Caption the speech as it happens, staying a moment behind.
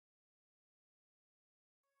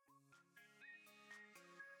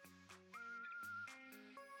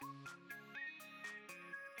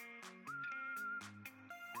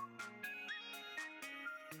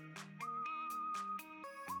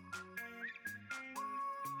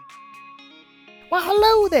Well,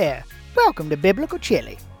 hello there. Welcome to Biblical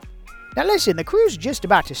Chili. Now listen, the cruise is just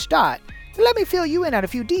about to start, but let me fill you in on a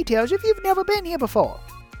few details if you've never been here before.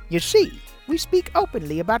 You see, we speak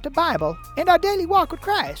openly about the Bible and our daily walk with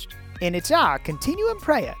Christ, and it's our continuing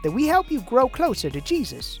prayer that we help you grow closer to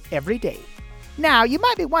Jesus every day. Now, you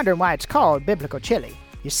might be wondering why it's called Biblical Chili.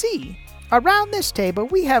 You see, around this table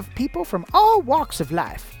we have people from all walks of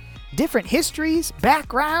life, different histories,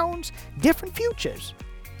 backgrounds, different futures,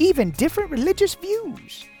 even different religious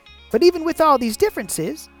views. But even with all these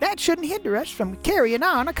differences, that shouldn't hinder us from carrying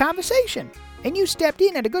on a conversation. And you stepped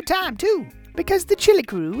in at a good time too, because the Chili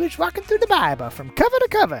Crew is walking through the Bible from cover to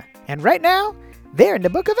cover. And right now, they're in the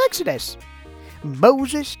book of Exodus.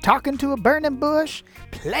 Moses talking to a burning bush,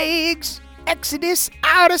 plagues, Exodus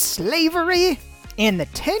out of slavery, and the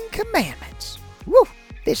Ten Commandments. Woo!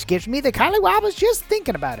 This gives me the collywobbles just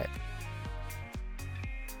thinking about it.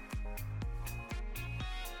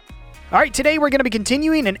 All right, today we're going to be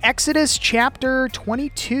continuing in Exodus chapter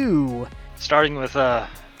 22. Starting with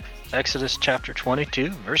Exodus chapter 22,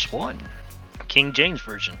 verse 1, King James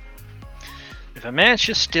Version. If a man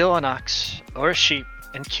should steal an ox or a sheep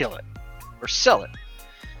and kill it, or sell it,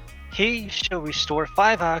 he shall restore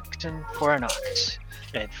 5 oxen for an ox,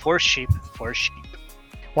 and 4 sheep for a sheep.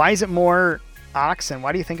 Why is it more oxen?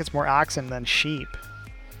 Why do you think it's more oxen than sheep?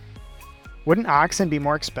 Wouldn't oxen be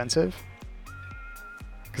more expensive?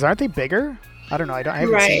 Because aren't they bigger? I don't know. I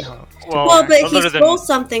haven't seen how. Well, but he stole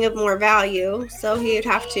something of more value, so he'd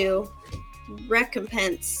have to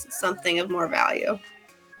recompense something of more value.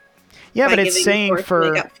 Yeah, but it's saying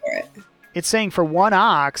it's saying for 1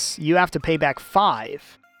 ox you have to pay back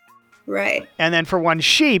 5. Right. And then for 1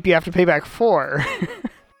 sheep you have to pay back 4.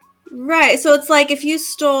 Right. So it's like if you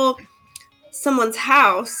stole someone's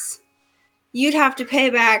house, you'd have to pay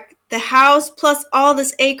back the house plus all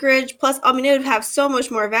this acreage plus, it would have so much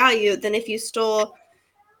more value than if you stole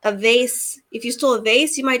a vase. If you stole a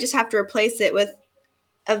vase, you might just have to replace it with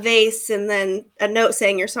a vase and then a note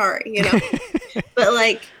saying you're sorry, But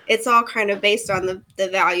like, it's all kind of based on the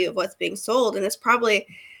value of what's being sold. And it's probably,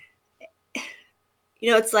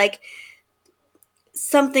 it's like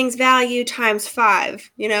something's value times 5,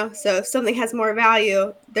 So if something has more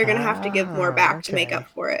value, they're going to have to give more back to make up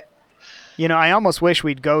for it. I almost wish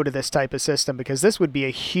we'd go to this type of system because this would be a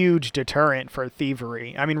huge deterrent for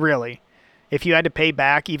thievery. I mean, really, if you had to pay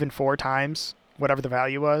back even 4 times whatever the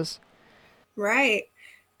value was. Right.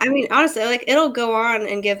 I mean, honestly, it'll go on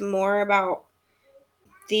and give more about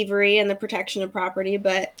thievery and the protection of property,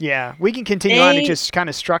 but yeah, we can continue on. It just kind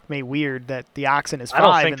of struck me weird that the oxen is 5. I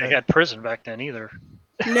don't think they had prison back then either.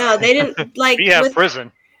 No, they didn't. Like we have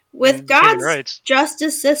prison with God's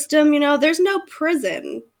justice system. There's no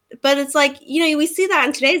prison. But it's like, we see that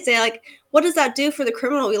in today's day. Like, what does that do for the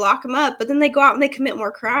criminal? We lock them up, but then they go out and they commit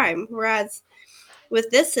more crime. Whereas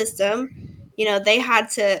with this system, they had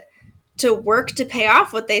to work to pay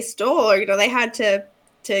off what they stole, or, they had to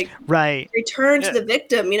return to the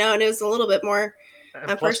victim, and it was a little bit more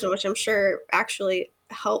personal, which I'm sure actually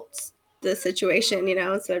helped the situation,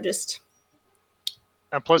 instead of just.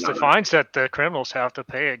 And plus the fines that the criminals have to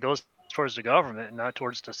pay, it goes towards the government and not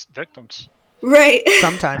towards the victims. Right.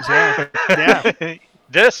 Sometimes, yeah. Yeah.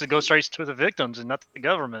 It goes straight to the victims and not the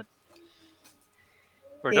government.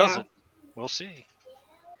 Or does it? We'll see.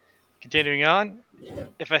 Continuing on.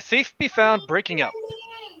 If a thief be found breaking up,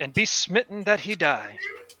 and be smitten that he die,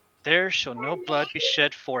 there shall no blood be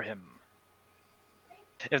shed for him.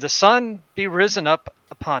 If the sun be risen up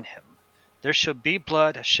upon him, there shall be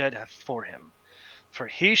blood shed for him. For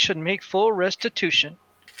he should make full restitution.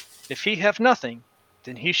 If he have nothing,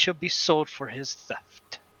 then he shall be sold for his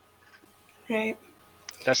theft. Right.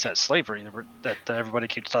 That's that slavery that everybody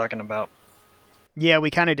keeps talking about. Yeah, we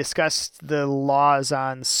kind of discussed the laws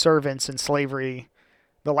on servants and slavery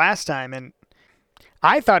the last time, and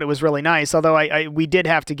I thought it was really nice, although we did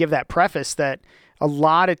have to give that preface that a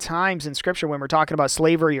lot of times in Scripture when we're talking about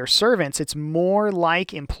slavery or servants, it's more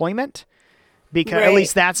like employment, because at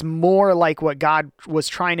least that's more like what God was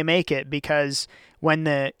trying to make it, because when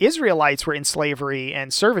the Israelites were in slavery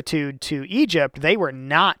and servitude to Egypt, they were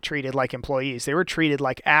not treated like employees. They were treated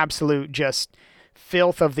like absolute just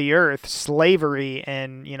filth of the earth, slavery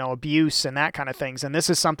and, abuse and that kind of things. And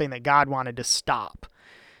this is something that God wanted to stop.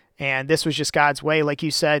 And this was just God's way. Like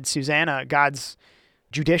you said, Susanna, God's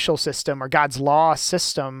judicial system or God's law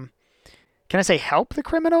system. Can I say help the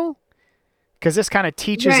criminal? Because this kind of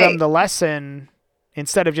teaches them the lesson.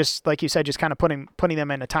 Instead of just, like you said, just kind of putting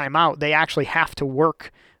them in a timeout, they actually have to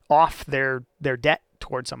work off their debt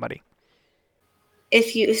towards somebody.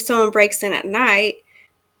 If someone breaks in at night,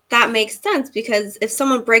 that makes sense, because if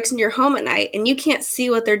someone breaks in your home at night and you can't see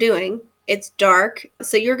what they're doing, it's dark,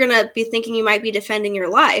 so you're going to be thinking you might be defending your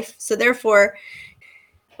life. So therefore,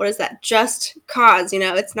 what is that? Just cause,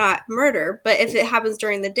 it's not murder. But if it happens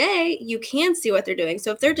during the day, you can see what they're doing.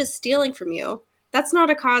 So if they're just stealing from you, that's not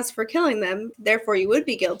a cause for killing them. Therefore, you would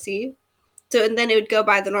be guilty. So, and then it would go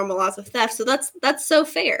by the normal laws of theft. So that's so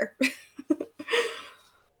fair.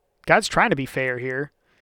 God's trying to be fair here.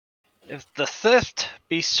 If the theft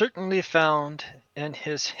be certainly found in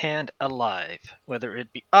his hand alive, whether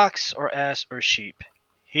it be ox or ass or sheep,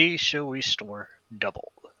 he shall restore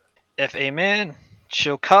double. If a man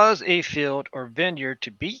shall cause a field or vineyard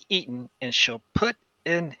to be eaten, and shall put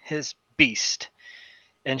in his beast,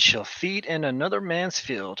 and shall feed in another man's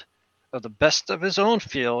field, of the best of his own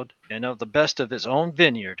field, and of the best of his own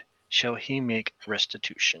vineyard, shall he make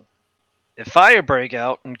restitution. If fire break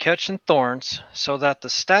out and catch in thorns, so that the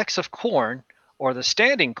stacks of corn, or the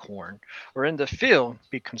standing corn, or in the field,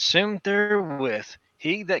 be consumed therewith,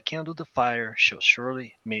 he that kindled the fire shall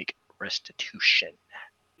surely make restitution.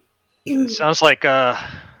 It sounds like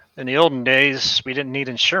in the olden days, we didn't need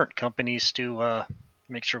insurance companies to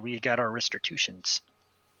make sure we got our restitutions.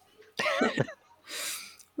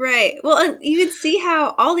 Right. Well, and you can see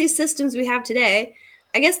how all these systems we have today,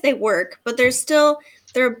 I guess they work, but they're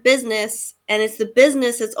a business, and it's the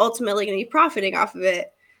business that's ultimately going to be profiting off of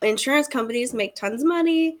it. Insurance companies make tons of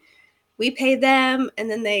money. We pay them, and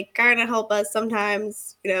then they kind of help us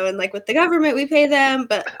sometimes, and like with the government, we pay them,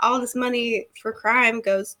 but all this money for crime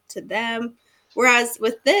goes to them. Whereas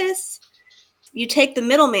with this, you take the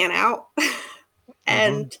middleman out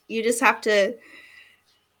and you just have to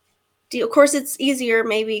deal. Of course, it's easier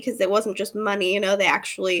maybe because it wasn't just money, they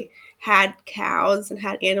actually had cows and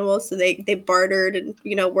had animals, so they bartered and,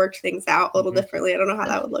 worked things out a little differently. I don't know how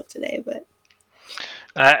that would look today, but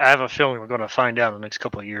I have a feeling we're going to find out in the next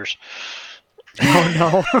couple of years. Oh,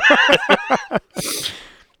 no.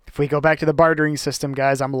 If we go back to the bartering system,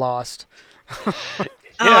 guys, I'm lost.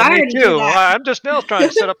 Yeah, me too. I'm just now trying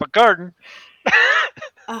to set up a garden.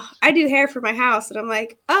 I do hair for my house, and I'm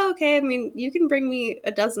like, oh, okay. I mean, you can bring me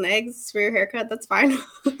a dozen eggs for your haircut. That's fine.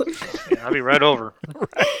 Yeah, I'll be right over.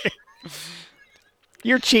 Right.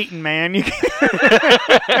 You're cheating, man.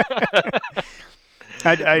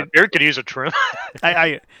 Beard could use a trim.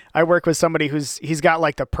 I work with somebody he's got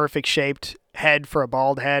like the perfect shaped head for a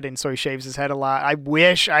bald head, and so he shaves his head a lot. I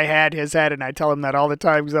wish I had his head, and I tell him that all the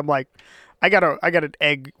time because I'm like, I got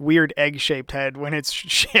an weird egg shaped head when it's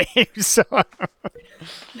shaved. So.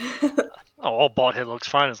 All bald head looks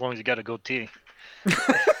fine as long as you got a goatee.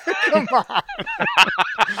 Come on.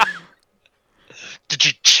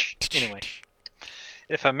 Anyway,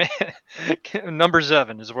 if a man, number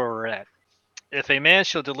 7 is where we're at. If a man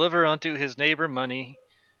shall deliver unto his neighbor money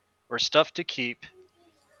or stuff to keep,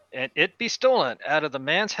 and it be stolen out of the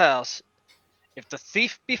man's house, if the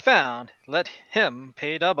thief be found, let him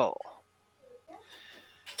pay double.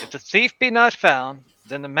 If the thief be not found,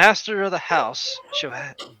 then the master of the house shall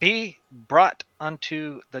be brought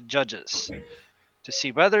unto the judges, to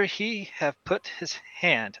see whether he have put his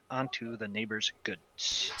hand unto the neighbor's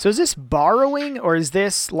goods. So is this borrowing, or is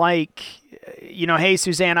this like, hey,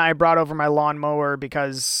 Susanna, I brought over my lawnmower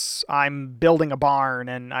because I'm building a barn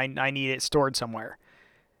and I need it stored somewhere?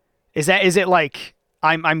 Is it like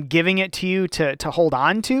I'm giving it to you to hold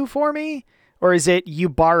on to for me, or is it you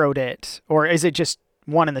borrowed it, or is it just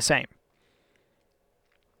one and the same?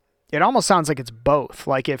 It almost sounds like it's both.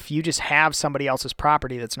 Like if you just have somebody else's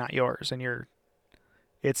property that's not yours, and you're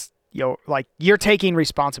taking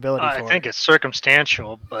responsibility for it. I think it's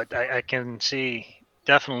circumstantial, but I can see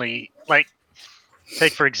definitely, like,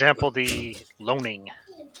 take for example the loaning.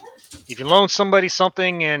 If you loan somebody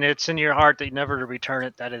something and it's in your heart that you never return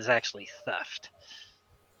it, that is actually theft.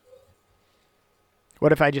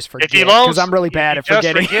 What if I just forget? Because I'm really bad at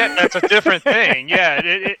forgetting. That's a different thing.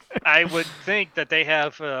 Yeah, I would think that they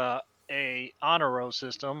have a honor roll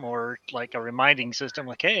system or like a reminding system.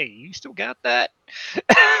 Like, hey, you still got that?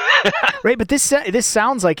 Right, but this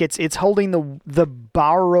sounds like it's holding the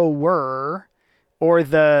borrower, or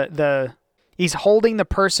the he's holding the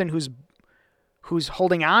person who's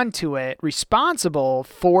holding on to it responsible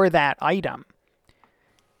for that item.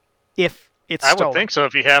 If it's stolen. I would think so.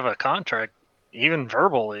 If you have a contract, even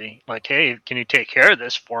verbally, like, hey, can you take care of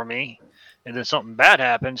this for me? And then something bad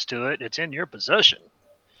happens to it, it's in your possession.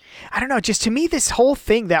 I don't know. Just to me, this whole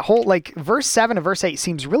thing, that whole, like, verse 7 to verse 8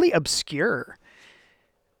 seems really obscure.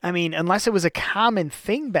 I mean, unless it was a common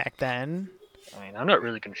thing back then. I mean, I'm not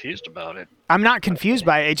really confused about it. I'm not confused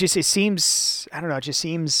by it. It seems, I don't know, it just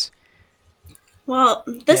seems. Well,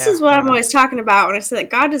 this is what I'm always talking about when I say that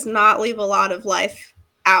God does not leave a lot of life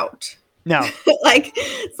out. No. Like,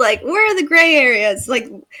 it's like, where are the gray areas? Like,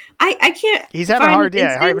 I can't. He's having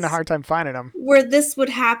having a hard time finding them. Where this would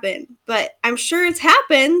happen, but I'm sure it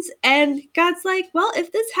happens. And God's like, well,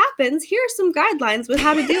 if this happens, here are some guidelines with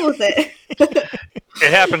how to deal with it.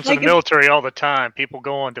 It happens in the military all the time. People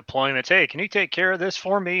go on deployments. Hey, can you take care of this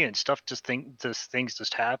for me? And stuff things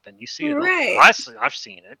just happen. You see it. Right. I've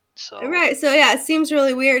seen it. So right. So yeah, it seems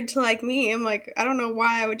really weird to like me. I'm like, I don't know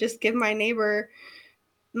why I would just give my neighbor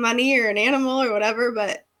money or an animal or whatever,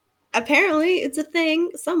 but apparently it's a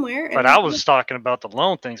thing somewhere. But I was talking about the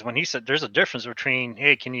loan things when he said there's a difference between,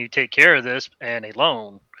 hey, can you take care of this, and a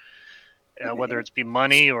loan, whether it's be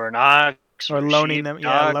money or an ox or loaning them,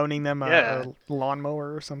 loaning them a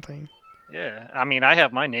lawnmower or something. Yeah, I mean, I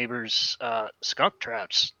have my neighbor's skunk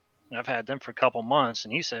traps. I've had them for a couple months,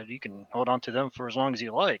 and he said you can hold on to them for as long as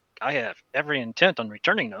you like. I have every intent on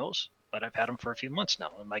returning those, but I've had them for a few months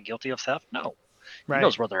now. Am I guilty of theft? No. Right. He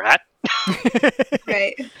knows where they're at.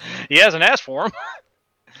 Right. He hasn't asked for them.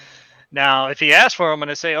 Now, if he asked for them and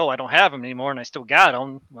I say, oh, I don't have them anymore and I still got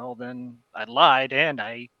them, well, then I lied and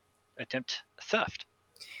I attempt theft.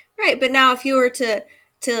 Right. But now if you were to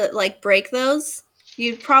like break those,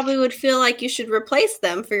 you probably would feel like you should replace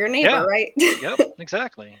them for your neighbor, right? Yep,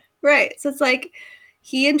 exactly. Right. So it's like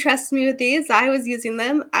he entrusted me with these. I was using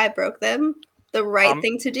them. I broke them. The right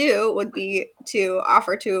thing to do would be to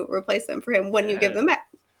offer to replace them for him when you give them back.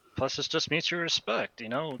 Plus, it's just mutual respect, the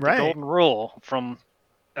golden rule from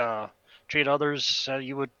treat others how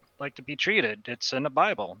you would like to be treated. It's in the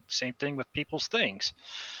Bible. Same thing with people's things.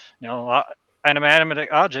 Inanimate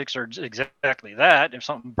objects are exactly that. If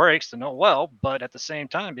something breaks, then but at the same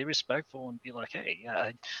time, be respectful and be like, hey,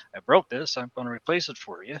 I broke this. I'm going to replace it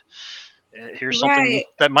for you. Here's something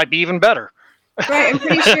that might be even better. Right, I'm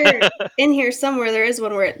pretty sure in here somewhere there is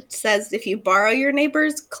one where it says if you borrow your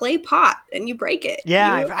neighbor's clay pot and you break it.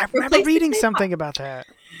 Yeah, I remember reading something about that.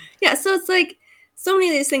 Yeah, so it's like so many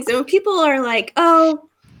of these things. And when people are like, oh,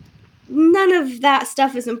 none of that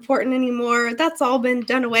stuff is important anymore, that's all been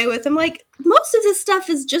done away with. I'm like, most of this stuff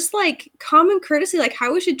is just like common courtesy, like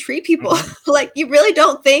how we should treat people. Like, you really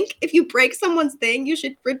don't think if you break someone's thing, you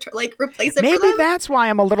should replace it. Maybe that's why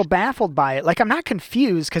I'm a little baffled by it. Like, I'm not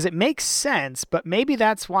confused because it makes sense, but maybe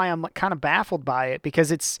that's why I'm kind of baffled by it,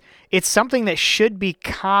 because it's something that should be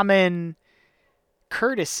common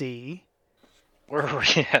courtesy. Where are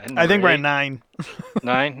we at? I think we're at 9.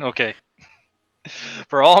 9? Okay.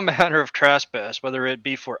 For all manner of trespass, whether it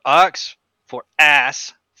be for ox, for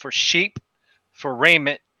ass, for sheep, for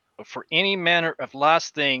raiment, or for any manner of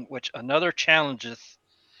lost thing which another challengeth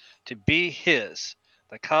to be his,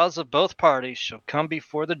 the cause of both parties shall come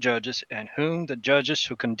before the judges, and whom the judges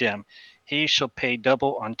shall condemn, he shall pay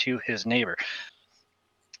double unto his neighbor.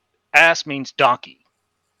 Ass means donkey.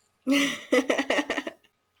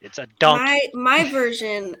 It's a donkey. My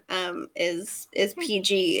version is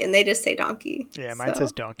PG, and they just say donkey. Yeah, mine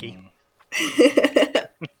says donkey.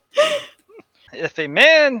 If a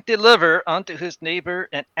man deliver unto his neighbor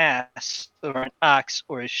an ass or an ox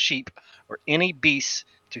or a sheep or any beast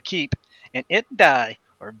to keep, and it die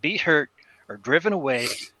or be hurt or driven away,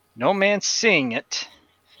 no man seeing it,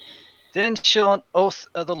 then shall an oath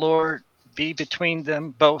of the Lord be between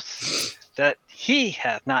them both, that he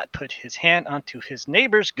hath not put his hand unto his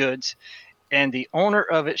neighbor's goods, and the owner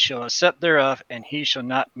of it shall accept thereof, and he shall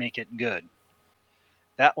not make it good.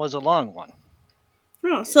 That was a long one.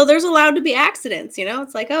 Oh, so there's allowed to be accidents,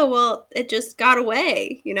 It's like, oh, well, it just got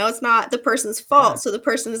away. It's not the person's fault, so the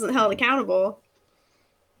person isn't held accountable.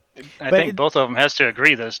 I think both of them has to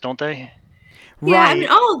agree this, don't they? Yeah, right. I mean,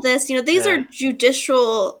 all of this, these are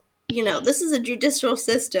judicial, this is a judicial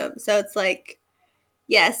system. So it's like,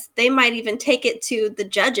 yes, they might even take it to the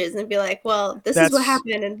judges and be like, well, this is what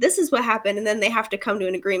happened and this is what happened. And then they have to come to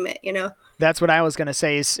an agreement, That's what I was going to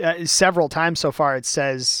say is several times so far it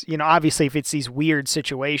says, obviously if it's these weird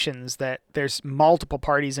situations that there's multiple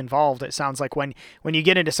parties involved, it sounds like when you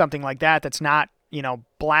get into something like that, that's not,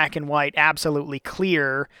 black and white, absolutely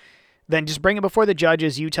clear, then just bring it before the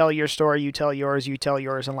judges. You tell your story, you tell yours,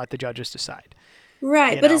 and let the judges decide.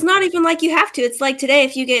 Right, but it's not even like you have to. It's like today,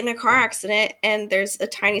 if you get in a car accident and there's a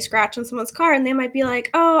tiny scratch on someone's car, and they might be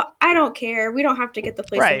like, "Oh, I don't care. We don't have to get the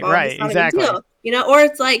police involved. Right, it's not exactly. a big deal." Or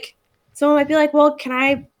it's like someone might be like, "Well, can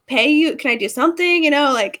I pay you? Can I do something?"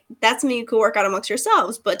 Like that's something you could work out amongst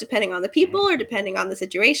yourselves. But depending on the people or depending on the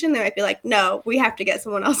situation, they might be like, "No, we have to get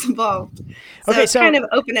someone else involved." So it's kind of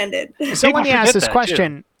open ended. So let me ask this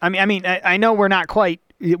question. Too. I know we're not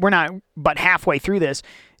but halfway through this.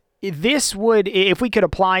 This would, if we could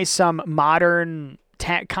apply some modern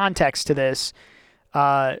context to this,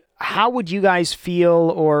 How would you guys feel,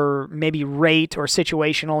 or maybe rate or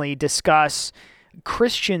situationally discuss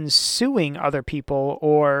Christians suing other people,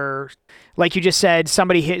 or like you just said,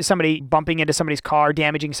 somebody bumping into somebody's car,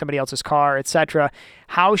 damaging somebody else's car, etc.?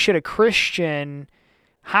 How should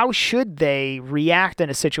they react in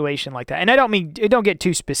a situation like that? And I don't get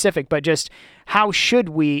too specific, but just how should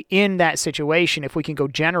we, in that situation, if we can go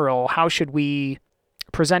general, how should we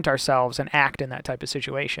present ourselves and act in that type of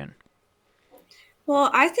situation?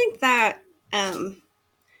 Well, I think that,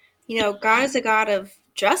 God is a God of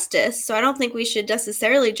justice, so I don't think we should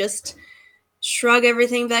necessarily just shrug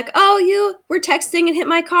everything back. Oh, you were texting and hit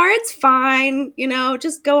my car. It's fine.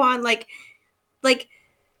 Just go on. Like.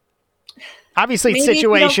 Obviously, it's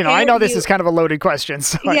situational. I know this is kind of a loaded question.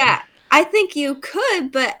 So yeah, I think you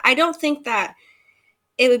could, but I don't think that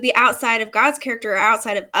it would be outside of God's character or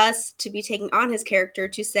outside of us to be taking on his character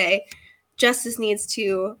to say justice needs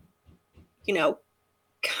to,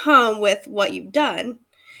 come with what you've done.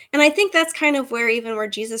 And I think that's kind of where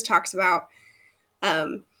Jesus talks about,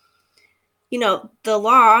 the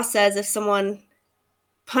law says if someone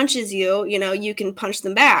punches you, you can punch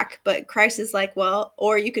them back. But Christ is like, well,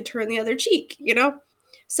 or you could turn the other cheek,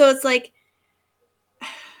 So it's like,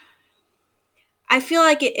 I feel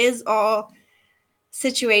like it is all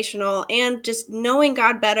situational, and just knowing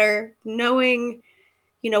God better, knowing,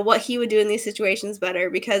 what he would do in these situations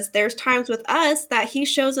better, because there's times with us that he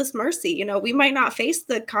shows us mercy. We might not face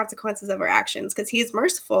the consequences of our actions because he's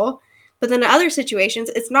merciful, but then in other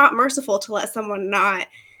situations, it's not merciful to let someone not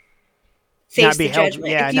face the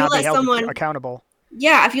judgment. Yeah, if you not let be held someone accountable.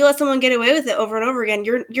 Yeah, if you let someone get away with it over and over again,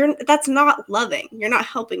 you're that's not loving. You're not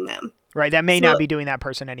helping them. Right. That may not be doing that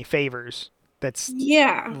person any favors. That's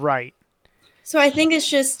right. So I think it's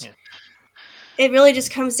just, it really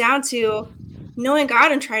just comes down to knowing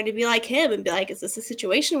God and trying to be like him and be like, is this a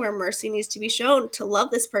situation where mercy needs to be shown to love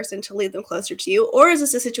this person, to lead them closer to you? Or is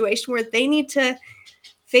this a situation where they need to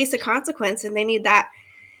face a consequence and they need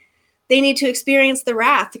to experience the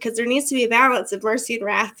wrath, because there needs to be a balance of mercy and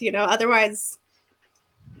wrath, otherwise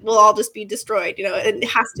we'll all just be destroyed, it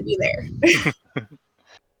has to be there.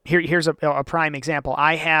 Here's a prime example.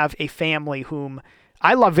 I have a family whom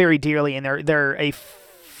I love very dearly, and they're a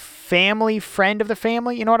family friend of the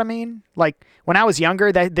family. You know what I mean? Like when I was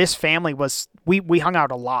younger, this family was, we hung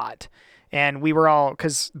out a lot, and we were all,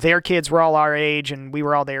 because their kids were all our age and we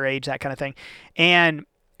were all their age, that kind of thing. And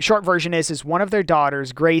short version is one of their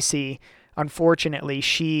daughters, Gracie, unfortunately,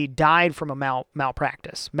 she died from a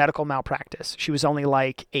medical malpractice. She was only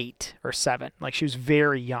like 8 or 7. Like she was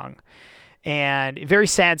very young, and very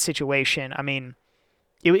sad situation. I mean,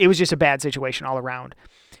 it was just a bad situation all around.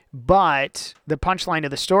 But the punchline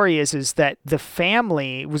of the story is that the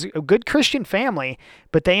family was a good Christian family,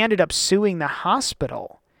 but they ended up suing the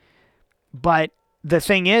hospital. But the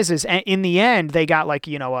thing is in the end, they got like,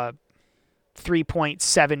 a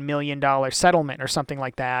 $3.7 million settlement or something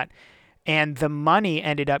like that. And the money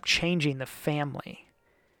ended up changing the family,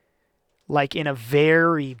 like in a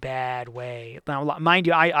very bad way. Now, mind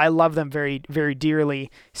you, I love them very, very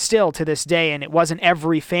dearly still to this day, and it wasn't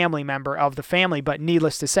every family member of the family, but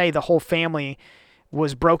needless to say, the whole family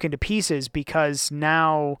was broken to pieces because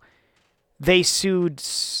now they sued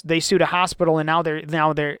a hospital, and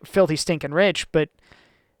now they're filthy stinking rich, but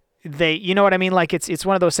you know what I mean? Like it's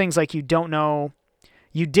one of those things, like you don't know,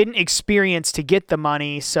 you didn't experience to get the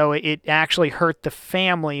money, so it actually hurt the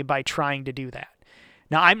family by trying to do that.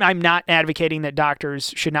 Now, I'm not advocating that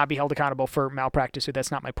doctors should not be held accountable for malpractice.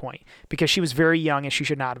 That's not my point, because she was very young and she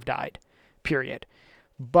should not have died, period.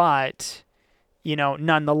 But,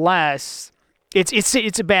 nonetheless,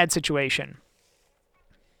 it's a bad situation.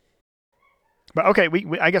 But okay,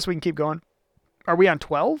 we I guess we can keep going. Are we on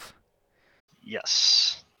 12?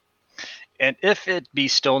 Yes. And if it be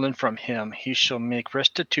stolen from him, he shall make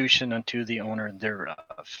restitution unto the owner thereof.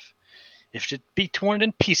 If it be torn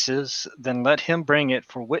in pieces, then let him bring it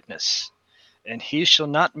for witness, and he shall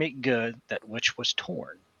not make good that which was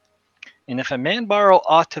torn. And if a man borrow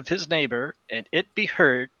aught of his neighbor, and it be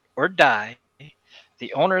hurt or die,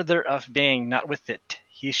 the owner thereof being not with it,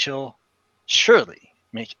 he shall surely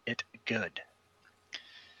make it good.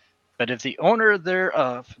 But if the owner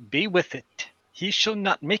thereof be with it, he shall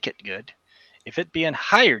not make it good. If it be an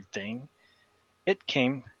hired thing, it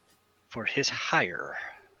came for his hire.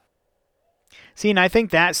 See, and I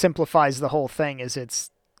think that simplifies the whole thing.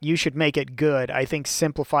 You should make it good, I think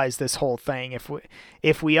simplifies this whole thing.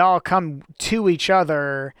 If we all come to each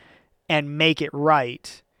other and make it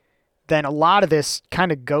right, then a lot of this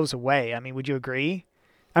kind of goes away. I mean, would you agree?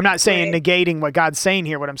 I'm not saying negating what God's saying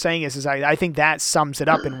here. What I'm saying is I think that sums it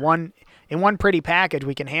up in in one pretty package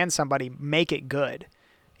we can hand somebody, make it good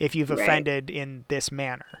if you've Right. offended in this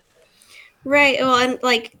manner. Right. Well, and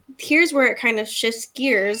like, here's where it kind of shifts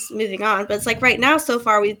gears moving on. But it's like right now, so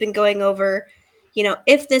far, we've been going over, you know,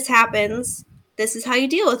 if this happens, this is how you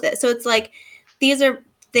deal with it. So it's like, these are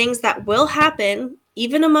things that will happen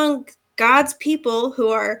even among God's people who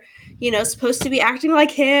are, you know, supposed to be acting like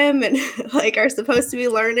him and like are supposed to be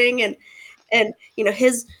learning and, you know,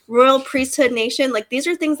 his royal priesthood nation. Like, these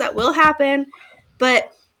are things that will happen,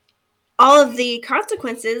 but all of the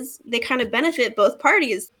consequences, they kind of benefit both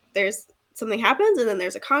parties. There's something happens and then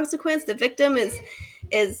there's a consequence. The victim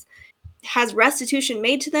has restitution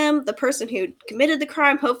made to them. The person who committed the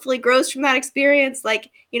crime hopefully grows from that experience.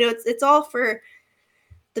 Like, you know, it's all for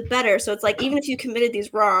the better. So it's like, even if you committed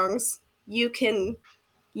these wrongs, you can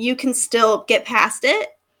still get past it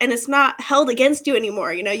and it's not held against you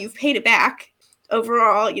anymore. You know, you've paid it back.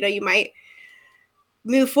 Overall, you know, you might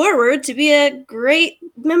move forward to be a great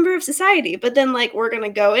member of society. But then, like, we're going to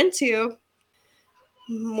go into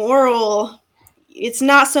moral. It's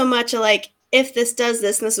not so much like, if this does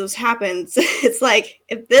this and this happens. It's like,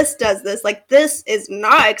 if this does this, like, this is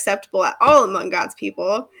not acceptable at all among God's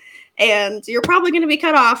people. And you're probably going to be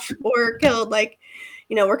cut off or killed. Like,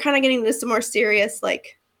 you know, we're kind of getting into some more serious,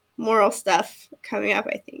 like, moral stuff coming up,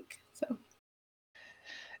 I think. So.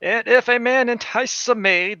 And if a man entice a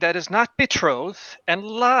maid that is not betrothed, and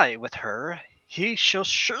lie with her, he shall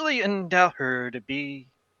surely endow her to be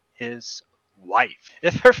his wife.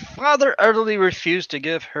 If her father utterly refuse to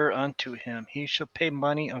give her unto him, he shall pay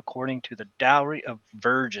money according to the dowry of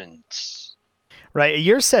virgins. Right.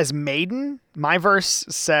 Yours says maiden. My verse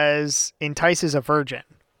says entices a virgin.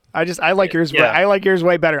 I like yours. Yeah. I like yours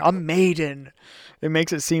way better. A maiden. It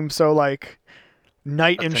makes it seem so like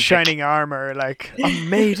knight in Authentic. shining armor, like a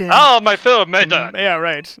maiden. Oh, my film, maiden. Yeah,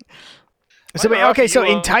 right. So Why not okay, so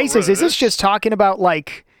you, entices. Is this just talking about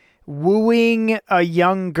like wooing a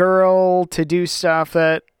young girl to do stuff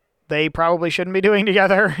that they probably shouldn't be doing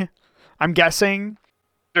together? I'm guessing.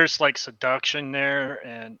 There's like seduction there,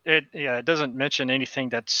 and it doesn't mention anything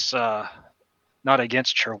that's not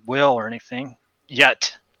against her will or anything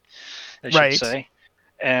yet, I should Right. say.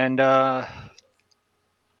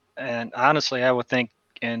 And honestly, I would think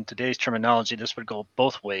in today's terminology, this would go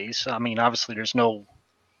both ways. I mean, obviously, there's no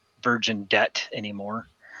virgin debt anymore,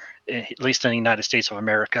 at least in the United States of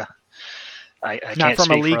America. I Not can't from a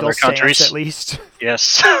speak for legal other stance, countries. at least.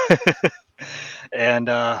 Yes. And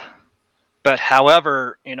but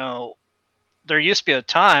however, you know, there used to be a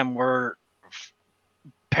time where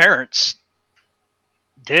parents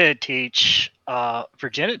did teach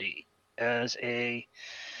virginity as a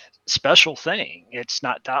special thing. It's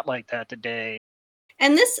not taught like that today.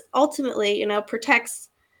 And this ultimately, you know, protects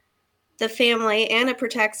the family and it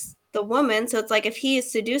protects the woman. So it's like, if he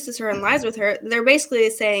seduces her and lies with her, they're basically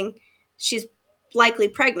saying she's likely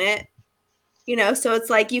pregnant, you know? So it's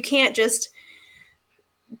like, you can't just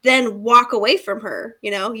then walk away from her.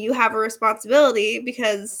 You know, you have a responsibility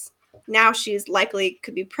because now she's likely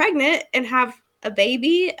could be pregnant and have a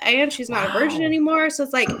baby and she's not a virgin anymore. So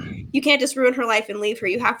it's like, you can't just ruin her life and leave her.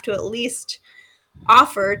 You have to at least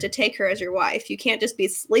offer to take her as your wife. You can't just be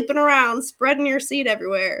sleeping around, spreading your seed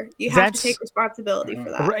everywhere. You have to take responsibility for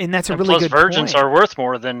that. And that's a And really plus, good virgins point. are worth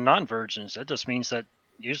more than non-virgins. That just means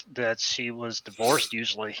that she was divorced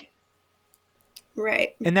usually.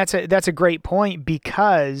 Right. And that's a great point,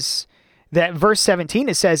 because that verse 17,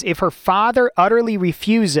 it says, if her father utterly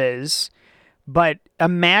refuses, but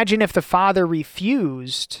imagine if the father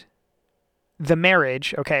refused the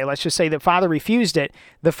marriage. Okay, let's just say the father refused it.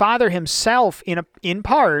 The father himself, in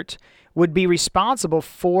part, would be responsible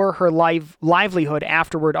for her livelihood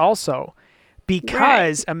afterward also.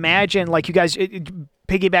 Because imagine, like you guys,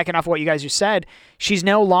 piggybacking off what you guys just said, she's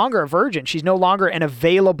no longer a virgin. She's no longer an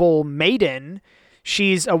available maiden.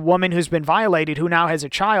 She's a woman who's been violated, who now has a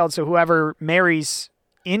child. So whoever marries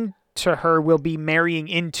into her will be marrying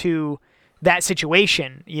into that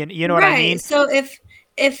situation. You know what I mean? So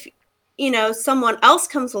if you know, someone else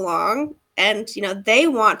comes along and, you know, they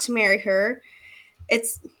want to marry her, it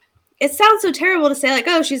sounds so terrible to say, like,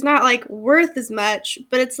 oh, she's not like worth as much,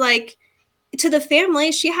 but it's like, to the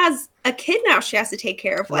family, she has a kid now she has to take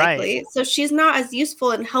care of, likely. Right. So she's not as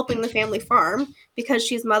useful in helping the family farm because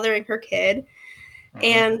she's mothering her kid. Mm-hmm.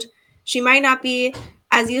 And she might not be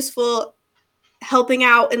as useful helping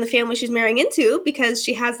out in the family she's marrying into because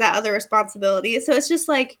she has that other responsibility. So it's just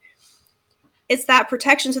like, it's that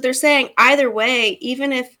protection. So they're saying either way,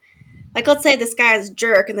 even if, like, let's say this guy is a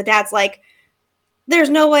jerk and the dad's like, there's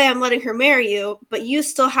no way I'm letting her marry you, but you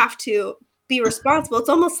still have to be responsible. It's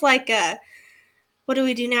almost like what do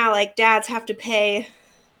we do now? Like, dads have to pay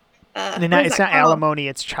It's not alimony,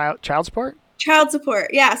 it's child support? Child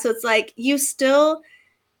support, yeah. So it's like you still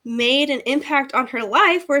made an impact on her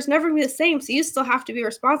life where it's never going to be the same. So you still have to be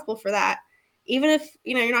responsible for that. Even if,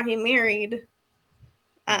 you're not getting married,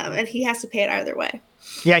 and he has to pay it either way.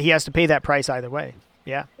 Yeah, he has to pay that price either way.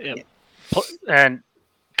 Yeah. And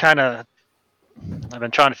kind of, I've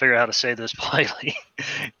been trying to figure out how to say this politely.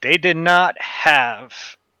 They did not have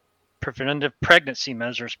preventive pregnancy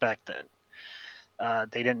measures back then.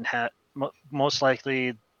 They didn't have, most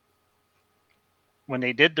likely, when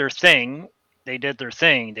they did their thing, they did their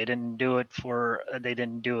thing. They didn't do it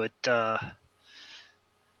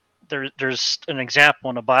there's an example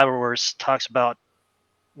in the Bible where it talks about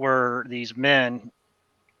where these men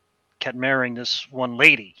kept marrying this one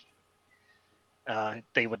lady.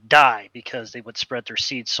 They would die because they would spread their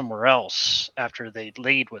seed somewhere else after they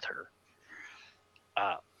laid with her.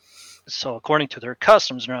 So according to their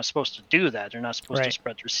customs, they're not supposed to do that. They're not supposed to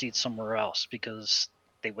spread their seed somewhere else because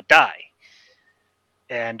they would die.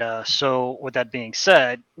 And so with that being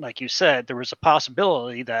said, like you said, there was a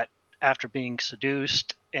possibility that after being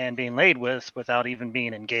seduced and being laid with without even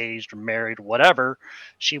being engaged or married or whatever,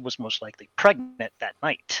 she was most likely pregnant that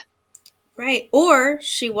night. Right. Or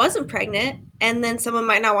she wasn't pregnant and then someone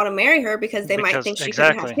might not want to marry her because they might think she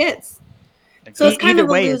couldn't have kids. So it's kind of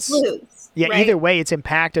a lose-lose. Yeah, right? Either way, it's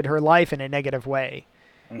impacted her life in a negative way.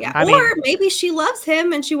 Yeah, maybe she loves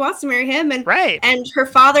him and she wants to marry him, and her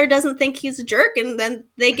father doesn't think he's a jerk, and then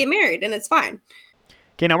they get married, and it's fine.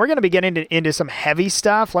 Okay, now we're going to be getting into some heavy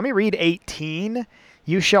stuff. Let me read 18.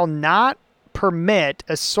 You shall not permit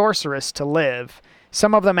a sorceress to live.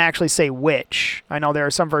 Some of them actually say witch. I know there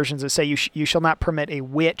are some versions that say you shall not permit a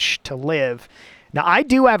witch to live. Now, I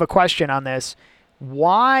do have a question on this.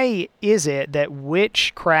 Why is it that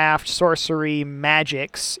witchcraft, sorcery,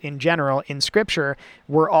 magics in general in Scripture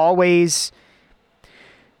were always,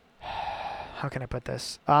 how can I put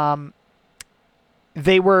this?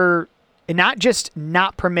 They were not just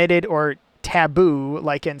not permitted or taboo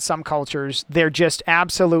like in some cultures. They're just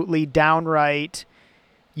absolutely downright.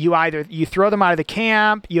 You throw them out of the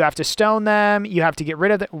camp, you have to stone them, you have to get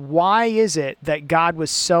rid of them. Why is it that God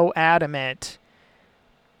was so adamant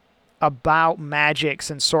about magics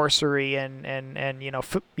and sorcery and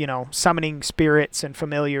summoning spirits and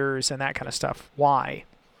familiars and that kind of stuff? Why?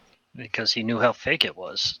 Because he knew how fake it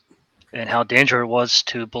was and how dangerous it was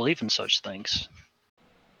to believe in such things.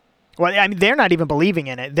 Well, I mean, they're not even believing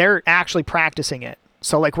in it. They're actually practicing it.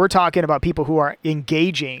 So, like, we're talking about people who are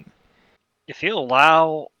engaging. If you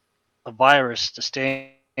allow a virus to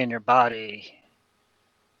stay in your body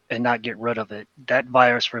and not get rid of it, that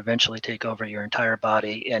virus will eventually take over your entire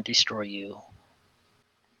body and destroy you.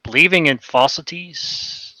 Believing in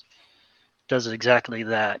falsities does exactly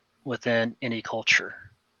that within any culture.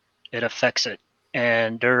 It affects it.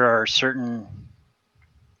 And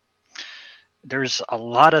there's a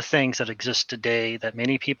lot of things that exist today that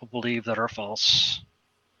many people believe that are false.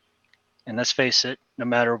 And let's face it, no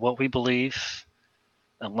matter what we believe,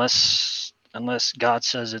 unless God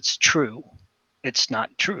says it's true, it's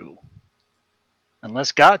not true.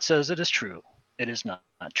 Unless God says it is true, it is not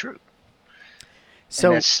true.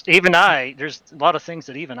 So there's a lot of things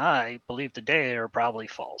that even I believe today are probably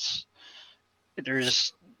false.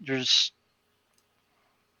 There's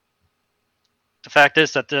the fact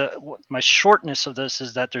is that my shortness of this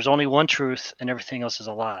is that there's only one truth and everything else is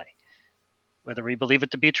a lie. Whether we believe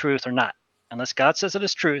it to be truth or not. Unless God says it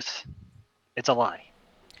is truth, it's a lie.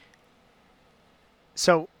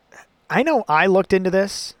 So I know I looked into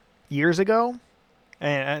this years ago,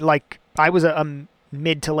 and I was a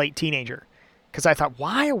mid to late teenager, because I thought,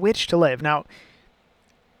 why a witch to live? Now,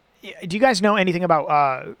 do you guys know anything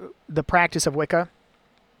about the practice of Wicca?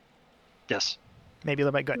 Yes. Maybe a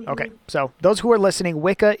little bit. Good. Okay. So those who are listening,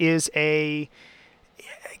 Wicca is I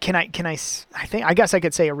guess I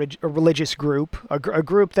could say a religious group, a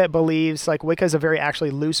group that believes, like, Wicca is a very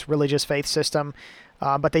actually loose religious faith system,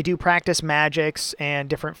 but they do practice magics and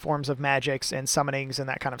different forms of magics and summonings and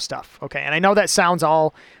that kind of stuff. Okay. And I know that sounds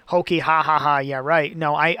all hokey, ha ha ha, yeah, right.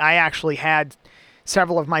 No, I actually had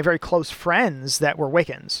several of my very close friends that were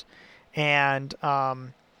Wiccans, and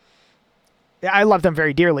I love them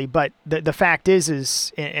very dearly, but the fact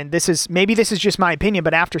is, and this is just my opinion,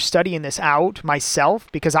 but after studying this out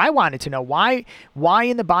myself, because I wanted to know why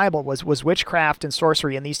in the Bible was witchcraft and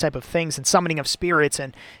sorcery and these type of things and summoning of spirits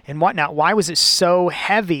and whatnot, why was it so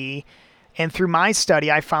heavy? And through my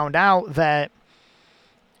study, I found out that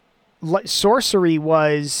sorcery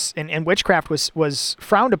was, and witchcraft was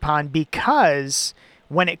frowned upon, because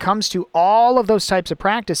when it comes to all of those types of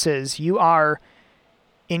practices, you are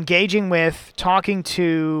engaging with, talking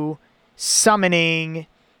to, summoning,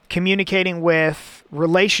 communicating with,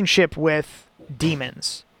 relationship with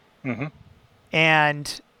demons. Mm-hmm.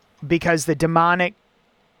 And because the demonic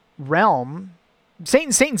realm,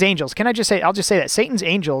 Satan's angels, I'll just say that Satan's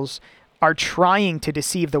angels are trying to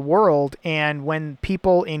deceive the world, and when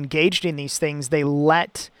people engaged in these things, they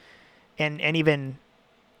let and even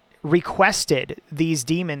requested these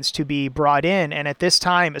demons to be brought in. And at this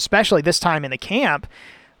time, especially this time in the camp,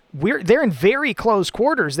 they're in very close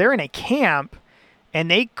quarters. They're in a camp,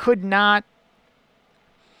 and they could not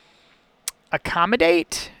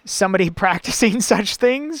accommodate somebody practicing such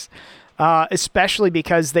things, especially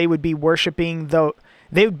because they would be worshiping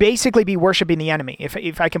they would basically be worshiping the enemy,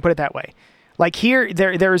 if I can put it that way. Like here,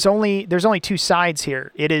 there's only two sides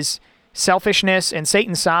here. It is selfishness and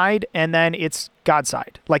Satan's side, and then it's God's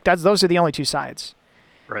side. Like those are the only two sides.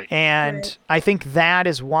 Right. And I think that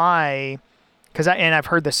is why, I've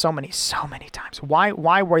heard this so many times.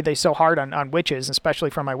 Why were they so hard on witches, especially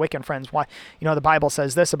from my Wiccan friends? Why, the Bible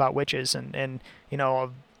says this about witches, and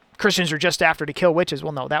Christians are just after to kill witches.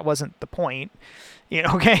 Well, no, that wasn't the point.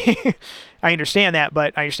 Okay? I understand that,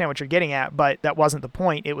 but I understand what you're getting at, but that wasn't the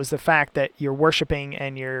point. It was the fact that you're worshiping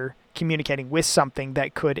and you're communicating with something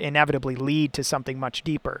that could inevitably lead to something much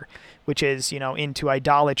deeper, which is, into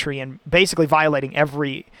idolatry and basically violating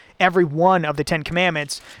every one of the 10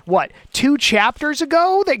 Commandments. What, 2 chapters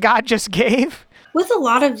ago that God just gave? With a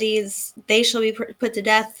lot of these, they shall be put to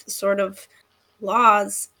death sort of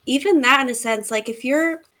laws. Even that, in a sense, like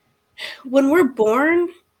when we're born,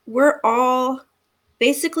 we're all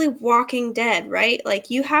basically walking dead, right? Like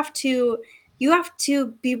you have to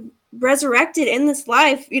be resurrected in this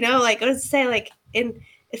life, like let's say, like in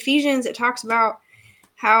Ephesians, it talks about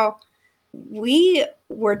how we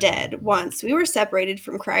were dead once. We were separated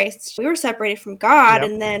from Christ. We were separated from God. Yep.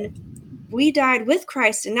 And then we died with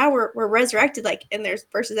Christ, and now we're resurrected. Like, and there's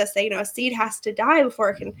verses that say, a seed has to die before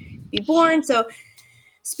it can be born. So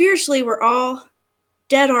spiritually, we're all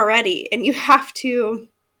dead already, and you have to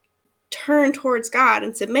turn towards God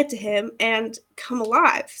and submit to him and come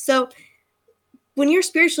alive. So when you're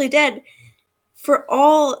spiritually dead, for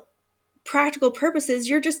all practical purposes,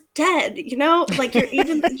 you're just dead, like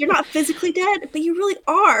you're not physically dead, but you really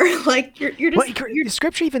are. Like you're just. Well, the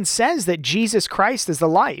scripture even says that Jesus Christ is the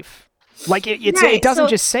life. Like it doesn't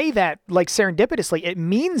just say that like serendipitously. It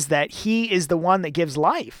means that he is the one that gives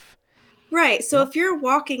life. Right. So if you're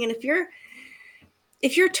walking and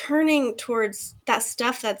if you're turning towards that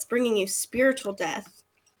stuff that's bringing you spiritual death,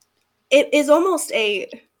 it is almost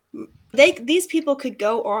these people could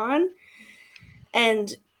go on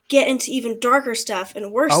and get into even darker stuff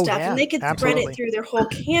and worse stuff, and they could spread it through their whole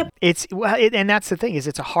camp. And that's the thing, is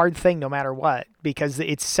it's a hard thing no matter what, because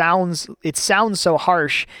it sounds so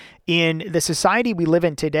harsh in the society we live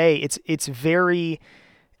in today. It's very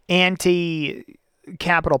anti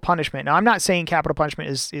capital punishment. Now, I'm not saying capital punishment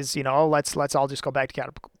is let's all just go back to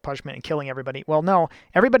capital punishment and killing everybody. Well, no,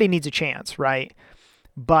 everybody needs a chance, right?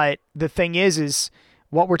 But the thing is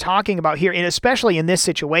what we're talking about here, and especially in this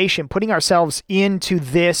situation, putting ourselves into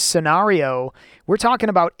this scenario, we're talking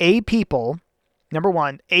about number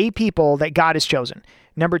one, a people that God has chosen.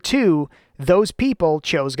 Number two, those people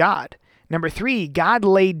chose God. Number three, God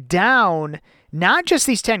laid down not just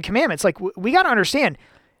these 10 commandments. Like, we got to understand,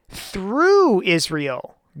 through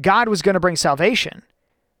Israel, God was going to bring salvation.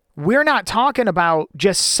 We're not talking about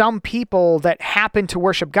just some people that happen to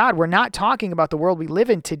worship God. We're not talking about the world we live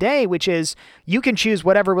in today, which is you can choose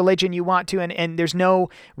whatever religion you want to, and there's no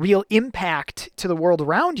real impact to the world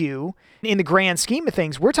around you in the grand scheme of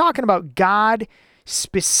things. We're talking about God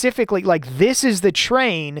specifically, like this is the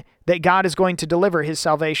train that God is going to deliver his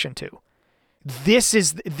salvation to. This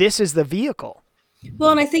is the vehicle.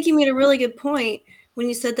 Well, and I think you made a really good point when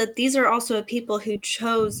you said that these are also a people who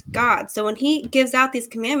chose God. So when he gives out these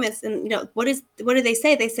commandments, and what do they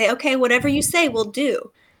say? They say, okay, whatever you say, we'll do.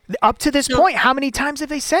 Up to this point, how many times have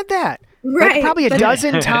they said that? Right. Like probably a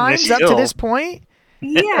dozen times up to this point.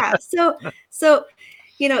 Yeah. So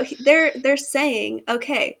they're saying,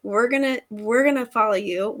 okay, we're gonna follow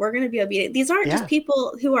you. We're gonna be obedient. These aren't just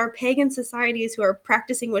people who are pagan societies who are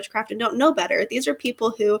practicing witchcraft and don't know better. These are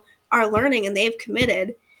people who are learning, and they've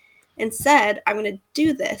committed and said, I'm going to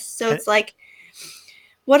do this. So it's like,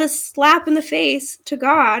 what a slap in the face to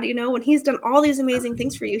God, when he's done all these amazing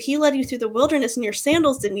things for you. He led you through the wilderness and your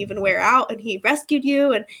sandals didn't even wear out, and he rescued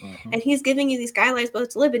you, and he's giving you these guidelines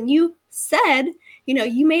both to live. And you said,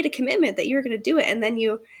 you made a commitment that you were going to do it. And then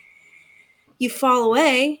you fall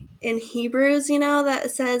away. In Hebrews,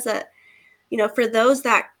 that says that, for those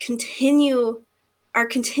that are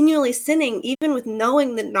continually sinning, even with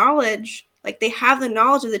knowing the knowledge, like they have the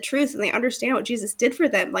knowledge of the truth and they understand what Jesus did for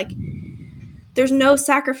them. Like there's no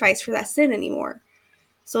sacrifice for that sin anymore.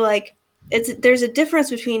 So like there's a difference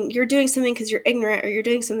between you're doing something because you're ignorant, or you're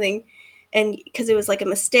doing something and because it was like a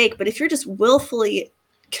mistake. But if you're just willfully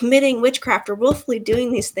committing witchcraft or willfully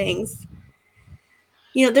doing these things,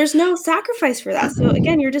 there's no sacrifice for that. So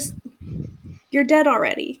again, you're dead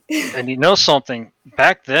already. And you know something,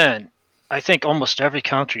 back then, I think almost every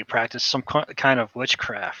country practiced some kind of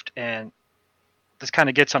witchcraft, and this kind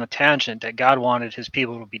of gets on a tangent that God wanted his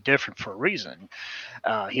people to be different for a reason.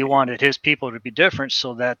 He wanted his people to be different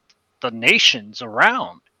so that the nations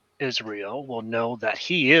around Israel will know that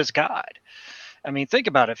he is God. I mean, think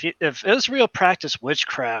about it. If Israel practiced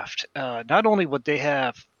witchcraft, not only would they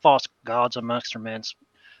have false gods amongst their midst,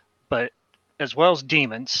 but as well as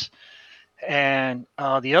demons, and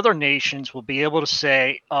the other nations will be able to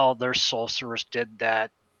say, "Oh, their sorcerers did that.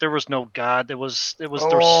 There was no God. It was their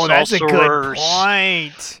sorcerers." Oh, that's a good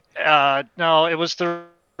point. No, it was their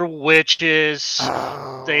witches.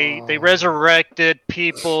 Oh. They resurrected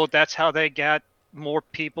people. That's how they got more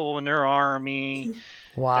people in their army.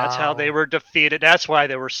 Wow. That's how they were defeated. That's why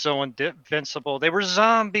they were so invincible. They were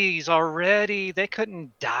zombies already. They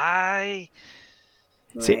couldn't die.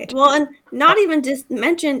 Right. Well, and not even just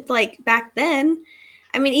mentioned like back then.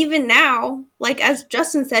 I mean, even now, like as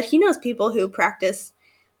Justin said, he knows people who practice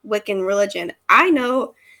Wiccan religion. I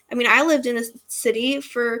lived in a city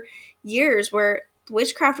for years where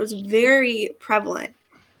witchcraft was very prevalent.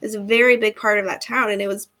 It was a very big part of that town, and it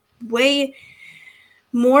was way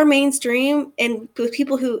more mainstream and with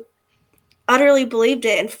people who utterly believed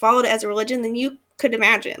it and followed it as a religion than you could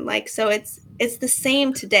imagine. Like, so it's the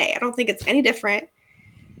same today. I don't think it's any different.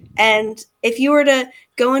 And if you were to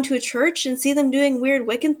go into a church and see them doing weird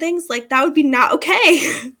Wiccan things, like that would be not okay.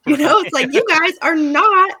 It's like, you guys are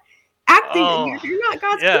not acting. You're not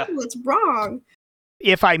God's people. It's wrong.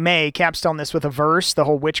 If I may capstone this with a verse, the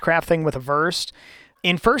whole witchcraft thing with a verse.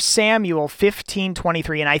 In 1 Samuel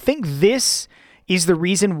 15:23, and I think this is the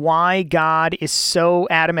reason why God is so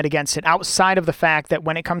adamant against it, outside of the fact that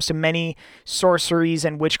when it comes to many sorceries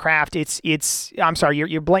and witchcraft, I'm sorry,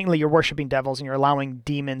 you're worshiping devils and you're allowing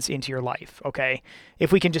demons into your life, okay?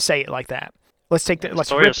 If we can just say it like that. Let's rip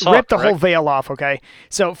the whole veil off, okay?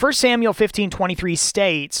 So 1 Samuel 15:23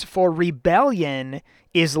 states, "For rebellion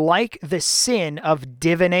is like the sin of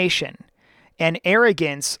divination, and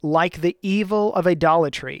arrogance like the evil of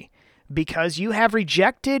idolatry. Because you have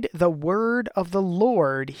rejected the word of the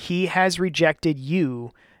Lord, he has rejected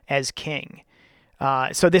you as king."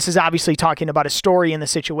 So this is obviously talking about a story in the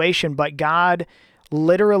situation, but God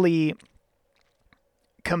literally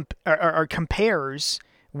compares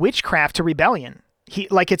witchcraft to rebellion.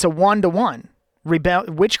 It's a 1-to-1.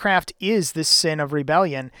 Witchcraft is this sin of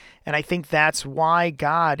rebellion, and I think that's why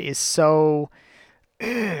God is so...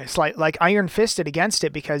 It's like iron-fisted against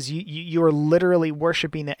it, because you are literally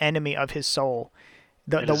worshiping the enemy of his soul.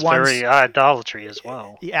 It's very idolatry as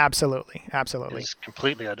well. Absolutely. It's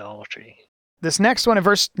completely idolatry. This next one in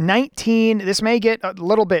verse 19, this may get a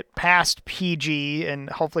little bit past PG, and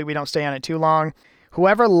hopefully we don't stay on it too long.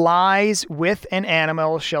 "Whoever lies with an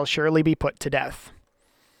animal shall surely be put to death."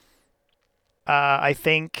 I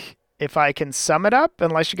think... if I can sum it up,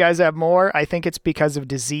 unless you guys have more, I think it's because of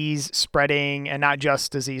disease spreading, and not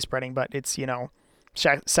just disease spreading, but it's,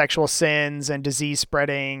 sexual sins and disease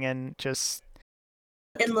spreading and just...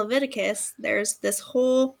 In Leviticus, there's this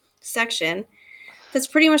whole section that's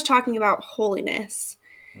pretty much talking about holiness.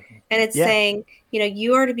 And it's saying,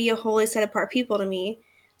 you are to be a holy set apart people to me.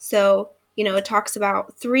 So, it talks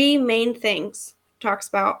about 3 main things. It talks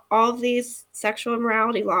about all of these sexual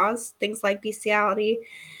immorality laws, things like bestiality.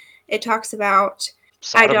 It talks about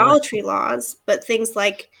idolatry laws, but things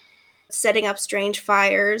like setting up strange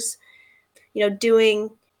fires, doing,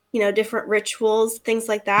 different rituals, things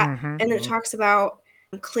like that. And then it talks about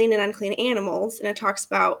clean and unclean animals. And it talks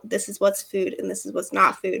about this is what's food and this is what's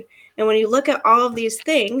not food. And when you look at all of these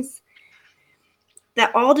things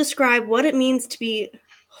that all describe what it means to be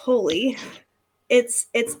holy, it's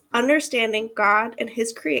understanding God and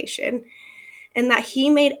his creation, and that he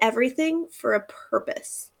made everything for a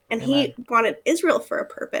purpose. And he wanted Israel for a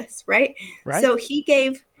purpose, right? So he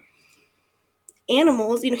gave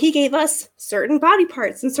animals, he gave us certain body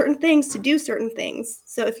parts and certain things to do certain things.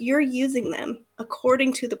 So if you're using them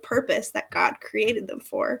according to the purpose that God created them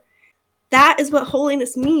for, that is what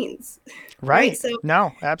holiness means. Right. So,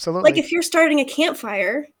 no, absolutely. Like if you're starting a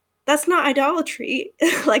campfire, that's not idolatry,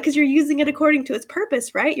 because you're using it according to its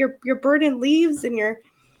purpose, right? You're burning leaves and you're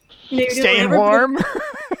staying warm.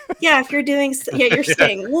 Yeah, if you're doing, you're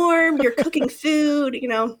staying warm, you're cooking food,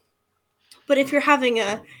 But if you're having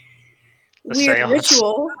a weird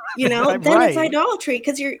ritual, then it's idolatry,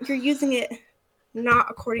 because you're using it not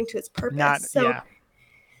according to its purpose. Yeah.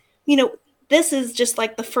 This is just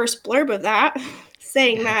like the first blurb of that,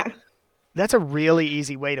 saying that. That's a really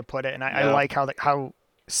easy way to put it, and I like how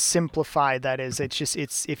simplified that is.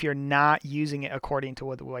 It's if you're not using it according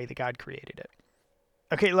to the way that God created it.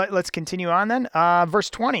 Okay, let's continue on then. Verse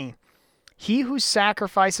 20. He who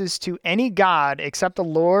sacrifices to any god except to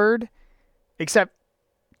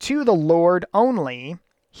the Lord only,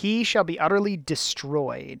 he shall be utterly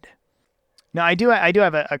destroyed. Now, I do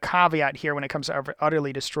have a caveat here when it comes to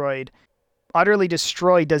utterly destroyed. Utterly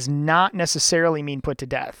destroyed does not necessarily mean put to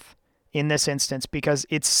death in this instance, because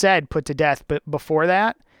it said put to death but before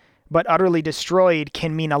that. But utterly destroyed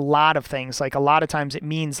can mean a lot of things. Like a lot of times it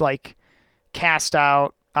means like cast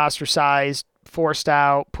out, ostracized, forced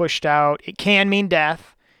out, pushed out. It can mean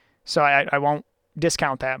death. So I won't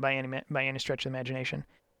discount that by any stretch of the imagination.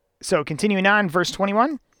 So continuing on, verse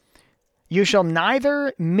 21. You shall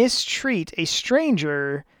neither mistreat a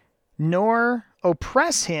stranger nor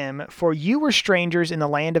oppress him, for you were strangers in the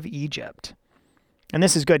land of Egypt. And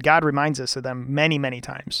this is good. God reminds us of them many, many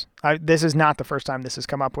times. This is not the first time this has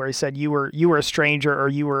come up where he said you were a stranger or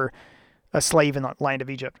you were a slave in the land of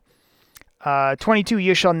Egypt. 22,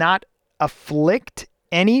 you shall not afflict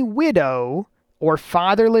any widow or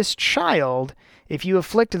fatherless child. If you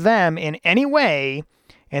afflict them in any way,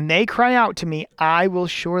 and they cry out to me, I will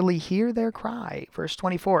surely hear their cry. Verse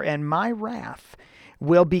 24, and my wrath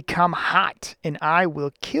will become hot, and I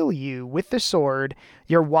will kill you with the sword.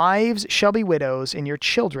 Your wives shall be widows, and your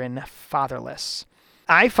children fatherless.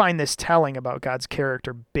 I find this telling about God's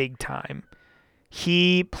character big time.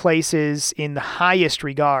 He places in the highest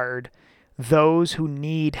regard those who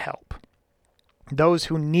need help, those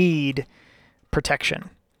who need protection,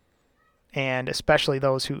 and especially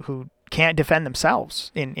those who can't defend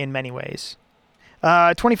themselves in many ways.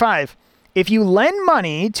 25. If you lend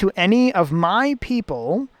money to any of my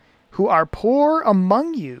people who are poor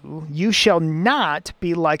among you, you shall not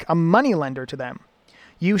be like a moneylender to them.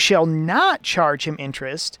 You shall not charge him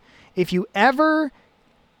interest. If you ever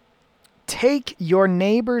take your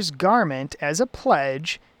neighbor's garment as a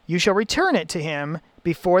pledge, you shall return it to him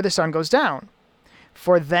before the sun goes down.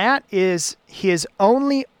 For that is his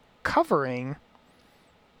only covering.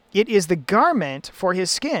 It is the garment for his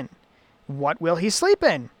skin. What will he sleep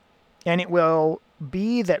in? And it will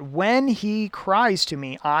be that when he cries to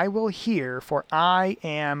me, I will hear, for I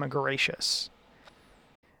am gracious.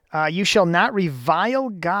 You shall not revile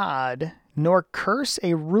God, nor curse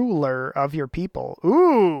a ruler of your people.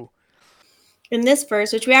 Ooh! In this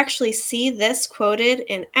verse, which we actually see this quoted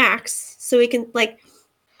in Acts, so we can,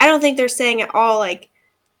 I don't think they're saying at all,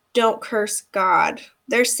 don't curse God.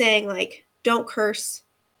 They're saying, don't curse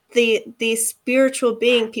the spiritual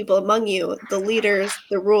being people among you, the leaders,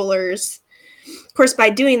 the rulers. Of course, by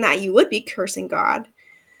doing that, you would be cursing God.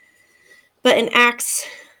 But in Acts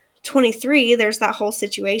 23, there's that whole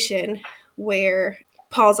situation where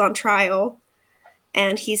Paul's on trial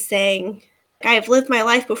and he's saying, I have lived my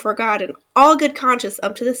life before God in all good conscience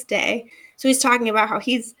up to this day. So he's talking about how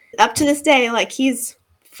he's up to this day, he's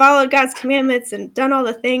followed God's commandments and done all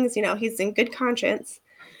the things, he's in good conscience.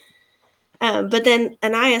 But then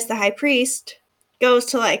Ananias, the high priest, goes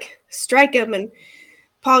to strike him, and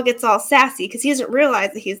Paul gets all sassy because he doesn't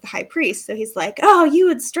realize that he's the high priest. So he's like, oh, you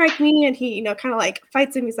would strike me. And he, kind of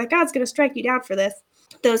fights him. He's like, God's going to strike you down for this.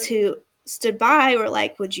 Those who stood by were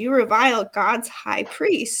like, would you revile God's high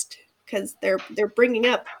priest? Because they're bringing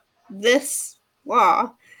up this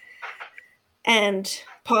law. And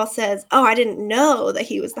Paul says, oh, I didn't know that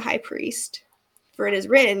he was the high priest. For it is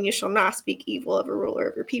written, you shall not speak evil of a ruler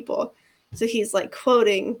of your people. So he's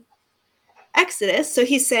quoting Exodus. So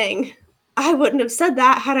he's saying, I wouldn't have said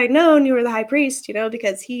that had I known you were the high priest,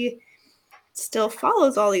 because he still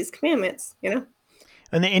follows all these commandments, And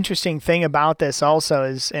the interesting thing about this also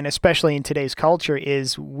is, and especially in today's culture,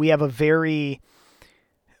 is we have a very,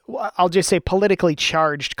 I'll just say, politically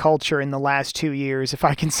charged culture in the last 2 years, if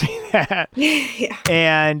I can say that. Yeah.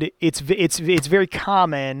 And it's very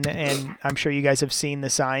common, and I'm sure you guys have seen the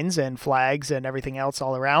signs and flags and everything else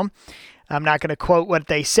all around. I'm not going to quote what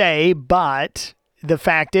they say, but the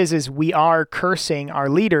fact is we are cursing our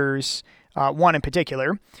leaders, one in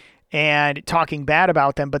particular, and talking bad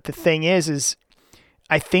about them. But the thing is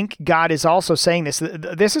I think God is also saying this.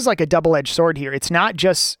 This is like a double-edged sword here. It's not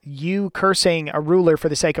just you cursing a ruler for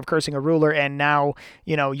the sake of cursing a ruler, and now,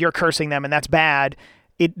 you're cursing them, and that's bad.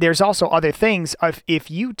 There's also other things. If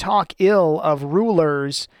you talk ill of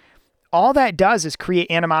rulers, all that does is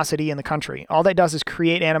create animosity in the country. All that does is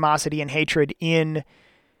create animosity and hatred in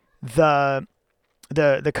the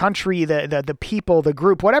the country, the people, the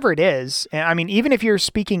group, whatever it is. And I mean, even if you're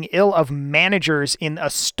speaking ill of managers in a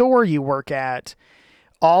store you work at,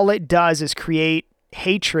 all it does is create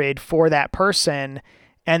hatred for that person.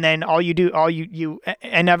 And then all you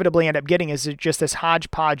inevitably end up getting is just this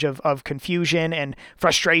hodgepodge of confusion and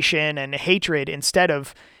frustration and hatred. Instead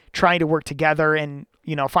of trying to work together and,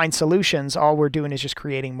 find solutions, all we're doing is just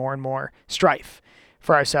creating more and more strife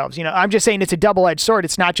for ourselves. I'm just saying it's a double-edged sword.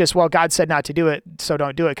 It's not just, well, God said not to do it, so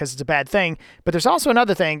don't do it because it's a bad thing. But there's also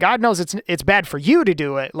another thing. God knows it's bad for you to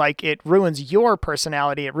do it. Like, it ruins your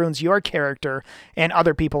personality, it ruins your character and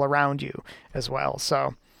other people around you as well.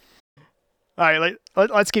 So, all right,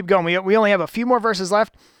 let's keep going. We only have a few more verses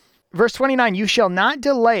left. Verse 29, you shall not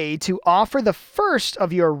delay to offer the first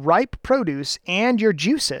of your ripe produce and your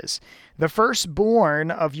juices. The firstborn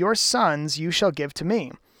of your sons you shall give to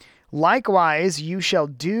me. Likewise, you shall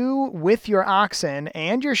do with your oxen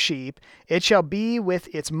and your sheep. It shall be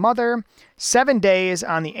with its mother 7 days.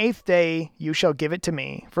 On the 8th day, you shall give it to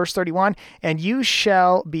me. Verse 31, and you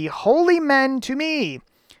shall be holy men to me.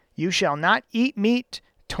 You shall not eat meat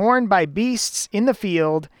torn by beasts in the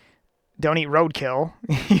field. Don't eat roadkill.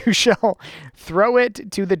 You shall throw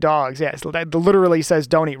it to the dogs. Yes, that literally says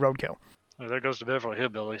don't eat roadkill. Well, there goes the Beverly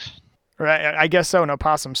Hillbillies. Right, I guess so. No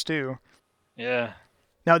possum stew. Yeah.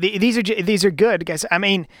 Now, these are good, guys. I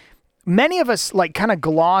mean, many of us kind of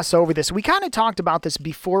gloss over this. We kind of talked about this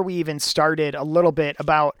before we even started a little bit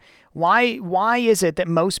about why is it that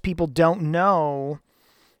most people don't know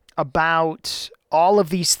about all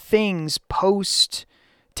of these things post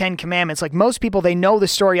Ten Commandments. Like, most people, they know the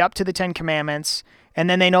story up to the Ten Commandments, and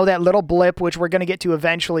then they know that little blip, which we're going to get to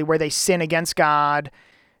eventually, where they sin against God.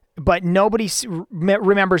 But nobody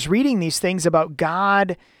remembers reading these things about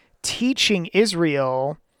God teaching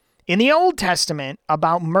Israel in the Old Testament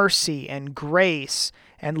about mercy and grace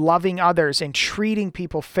and loving others and treating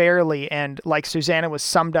people fairly. And like Susanna was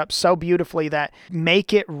summed up so beautifully, that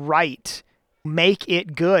make it right, make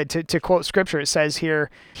it good. To quote scripture, it says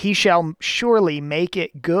here, he shall surely make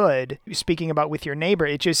it good. Speaking about with your neighbor,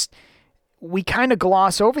 we kind of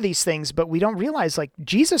gloss over these things, but we don't realize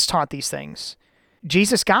Jesus taught these things.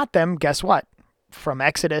 Jesus got them, guess what? From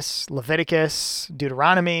Exodus, Leviticus,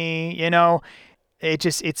 Deuteronomy,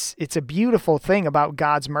 it's a beautiful thing about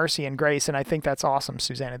God's mercy and grace. And I think that's awesome,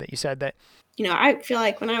 Susanna, that you said that. I feel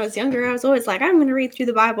like when I was younger, I was always like, I'm going to read through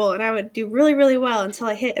the Bible, and I would do really, really well until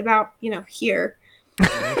I hit about, here.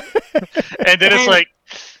 And then it's like.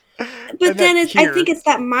 But then I think it's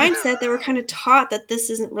that mindset that we're kind of taught that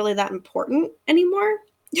this isn't really that important anymore.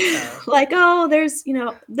 There's,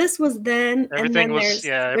 this was then, everything and then was,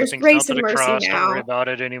 there's grace and mercy now. Don't worry about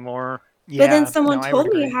it anymore. But then someone told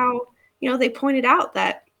me how, they pointed out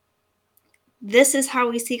that this is how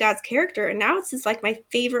we see God's character. And now it's just my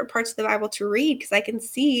favorite parts of the Bible to read, because I can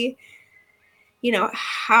see,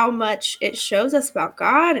 how much it shows us about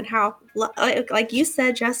God and how, like you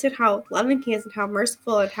said, Justin, how loving he is and how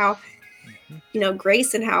merciful and how,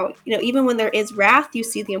 grace, and how, even when there is wrath, you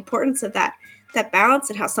see the importance of that balance,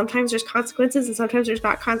 and how sometimes there's consequences and sometimes there's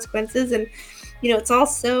not consequences. And, it's all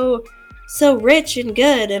so rich and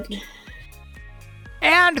good.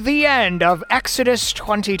 And the end of Exodus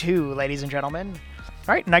 22, ladies and gentlemen.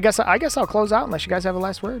 All right, and I guess I'll close out unless you guys have a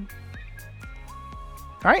last word.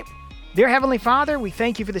 All right. Dear Heavenly Father, we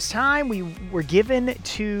thank you for this time. We were given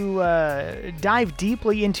to dive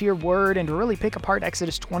deeply into your word and to really pick apart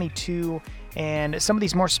Exodus 22 and some of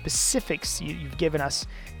these more specifics you've given us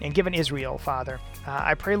and given Israel, Father.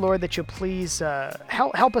 I pray, Lord, that you'll please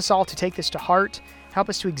help us all to take this to heart. Help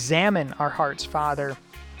us to examine our hearts, Father,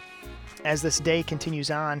 as this day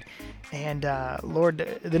continues on. And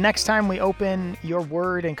Lord, the next time we open your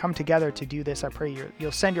word and come together to do this, I pray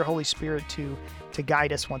you'll send your Holy Spirit to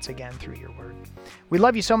guide us once again through your word. We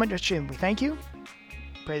love you so much, and we thank you.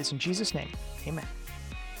 Pray this in Jesus' name. Amen.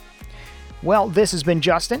 Well, this has been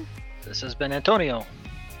Justin. This has been Antonio.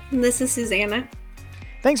 And this is Susanna.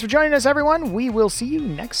 Thanks for joining us, everyone. We will see you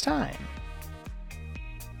next time.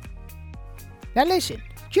 Now listen,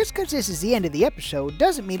 just because this is the end of the episode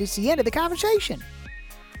doesn't mean it's the end of the conversation.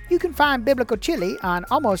 You can find Biblical Chili on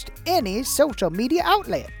almost any social media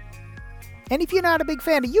outlet. And if you're not a big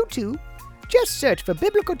fan of YouTube, just search for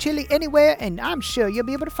Biblical Chili anywhere and I'm sure you'll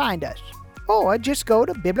be able to find us. Or just go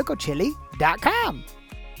to biblicalchili.com.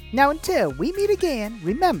 Now until we meet again,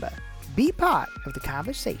 remember, be part of the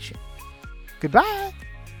conversation. Goodbye.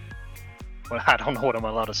 Well, I don't know what I'm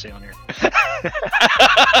allowed to say on here.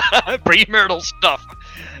 Premarital stuff.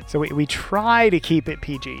 So we try to keep it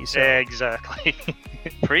PG. So. Exactly.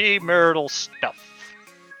 Premarital stuff.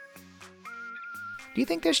 Do you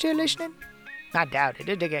think they're still listening? I doubt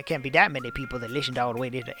it. There can't be that many people that listened all the way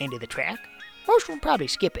to the end of the track. Most will probably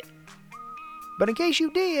skip it. But in case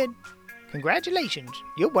you did, congratulations.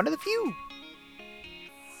 You're one of the few.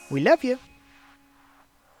 We love you.